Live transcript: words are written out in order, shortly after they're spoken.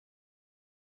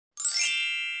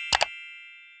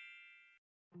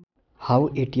How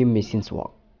ATM machines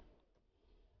work.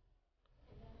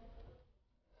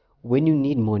 When you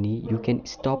need money, you can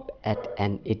stop at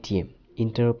an ATM,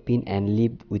 enter a pin and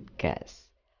leave with cash.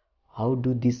 How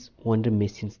do these wonder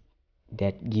machines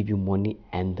that give you money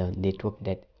and the network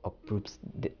that approves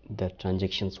the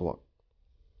transactions work?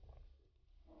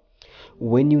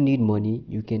 When you need money,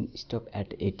 you can stop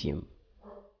at ATM.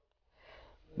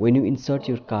 When you insert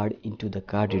your card into the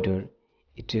card reader,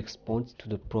 it responds to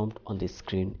the prompt on the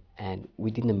screen, and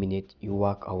within a minute you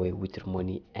walk away with your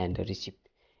money and a receipt,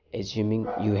 assuming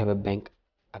you have a bank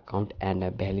account and a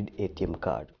valid ATM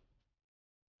card.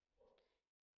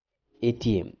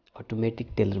 ATM,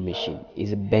 automatic teller machine,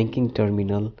 is a banking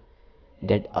terminal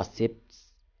that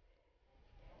accepts,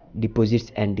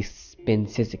 deposits and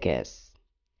dispenses cash.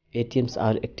 ATMs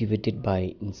are activated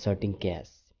by inserting cash.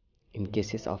 In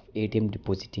cases of ATM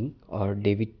depositing or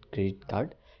debit credit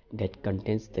card that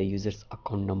contains the user's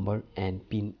account number and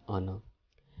PIN on a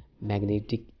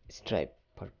magnetic stripe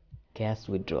for cash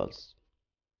withdrawals.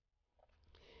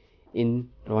 In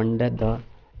Rwanda, the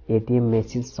ATM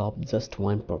machines serve just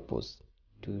one purpose: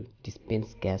 to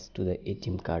dispense cash to the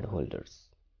ATM card holders.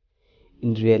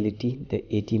 In reality, the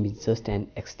ATM is just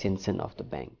an extension of the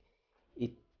bank.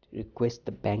 It requests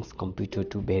the bank's computer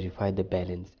to verify the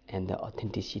balance and the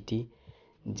authenticity,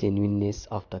 genuineness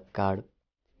of the card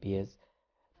payer's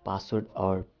password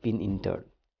or PIN entered,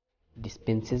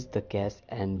 dispenses the cash,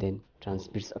 and then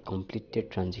transmits a completed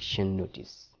transaction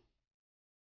notice.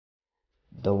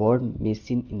 The word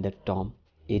machine in the term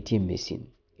ATM machine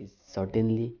is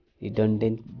certainly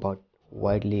redundant but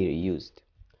widely used.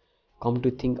 Come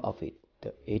to think of it,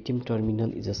 the ATM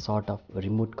terminal is a sort of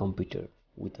remote computer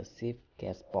with a safe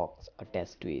cash box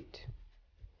attached to it.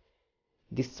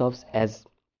 This serves as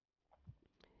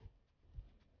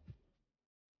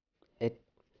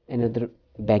another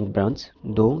bank branch.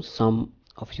 Though some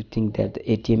of you think that the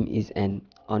ATM is an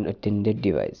unattended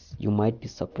device, you might be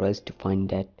surprised to find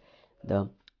that the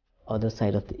other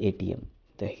side of the ATM,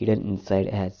 the hidden inside,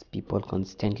 has people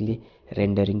constantly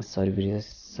rendering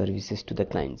services to the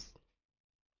clients.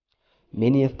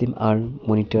 Many of them are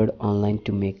monitored online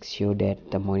to make sure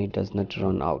that the money does not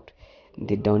run out,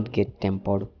 they don't get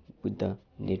tampered with, the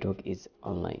network is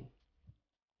online.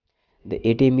 The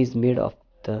ATM is made of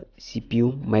the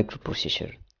CPU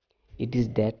microprocessor. It is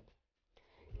that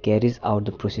carries out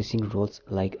the processing roles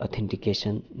like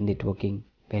authentication, networking,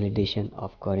 validation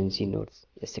of currency notes,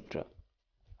 etc.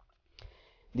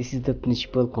 This is the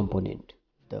principal component.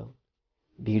 The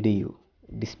VDU,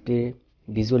 display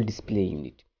visual display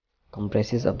unit,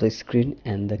 comprises of the screen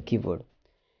and the keyboard.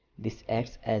 This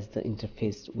acts as the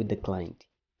interface with the client.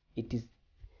 It is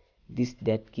this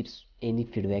that keeps any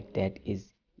feedback that is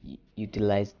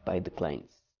utilized by the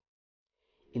clients.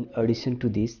 In addition to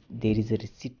this, there is a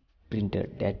receipt printer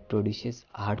that produces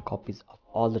hard copies of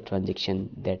all the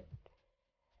transactions that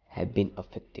have been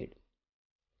affected.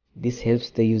 This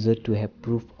helps the user to have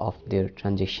proof of their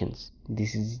transactions.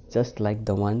 This is just like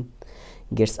the one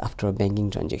gets after a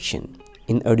banking transaction.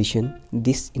 In addition,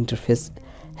 this interface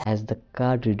has the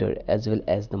card reader as well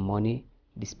as the money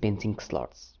dispensing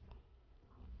slots.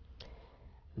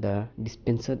 The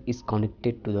dispenser is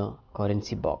connected to the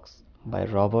currency box by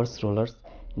rubber rollers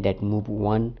that move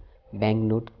one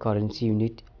banknote currency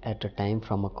unit at a time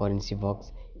from a currency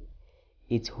box.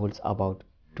 Each holds about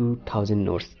 2,000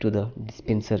 notes to the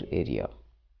dispenser area.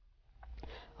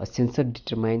 A sensor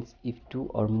determines if two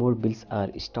or more bills are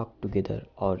stacked together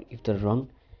or if the wrong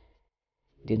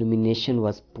denomination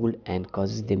was pulled and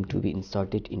causes them to be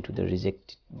inserted into the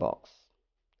rejected box.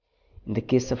 In the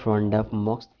case of Rwanda,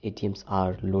 most ATMs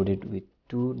are loaded with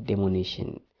two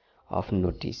denominations of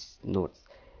notes,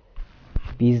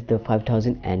 viz. the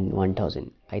 5,000 and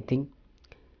 1,000. I think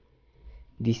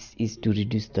this is to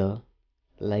reduce the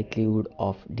likelihood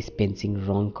of dispensing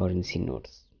wrong currency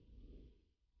notes.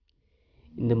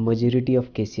 In the majority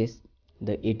of cases,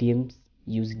 the ATMs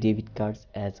use debit cards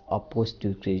as opposed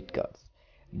to credit cards.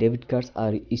 Debit cards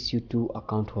are issued to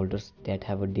account holders that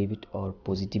have a debit or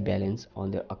positive balance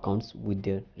on their accounts with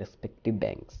their respective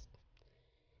banks.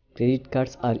 Credit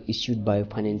cards are issued by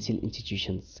financial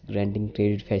institutions, granting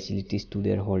credit facilities to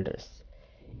their holders.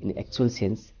 In actual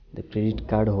sense, the credit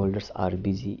card holders are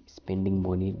busy spending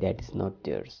money that is not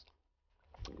theirs.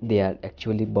 They are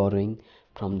actually borrowing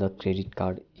from the credit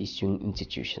card issuing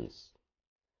institutions.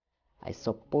 I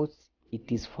suppose it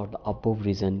is for the above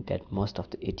reason that most of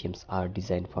the ATMs are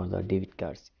designed for the debit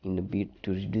cards in a bid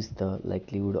to reduce the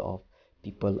likelihood of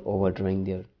people overdrawing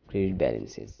their credit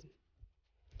balances.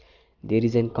 There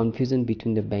is a confusion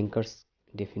between the banker's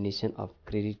definition of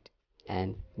credit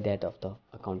and that of the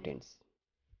accountants.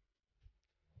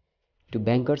 To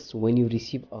bankers, when you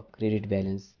receive a credit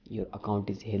balance, your account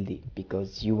is healthy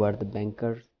because you are the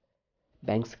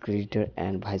bank's creditor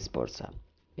and vice versa.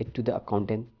 Yet to the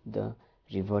accountant, the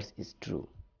reverse is true.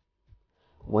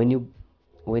 When you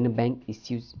when a bank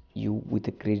issues you with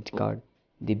a credit card,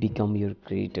 they become your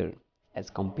creditor as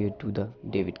compared to the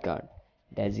debit card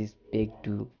that is pegged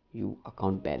to your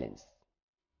account balance.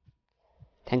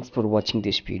 Thanks for watching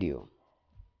this video.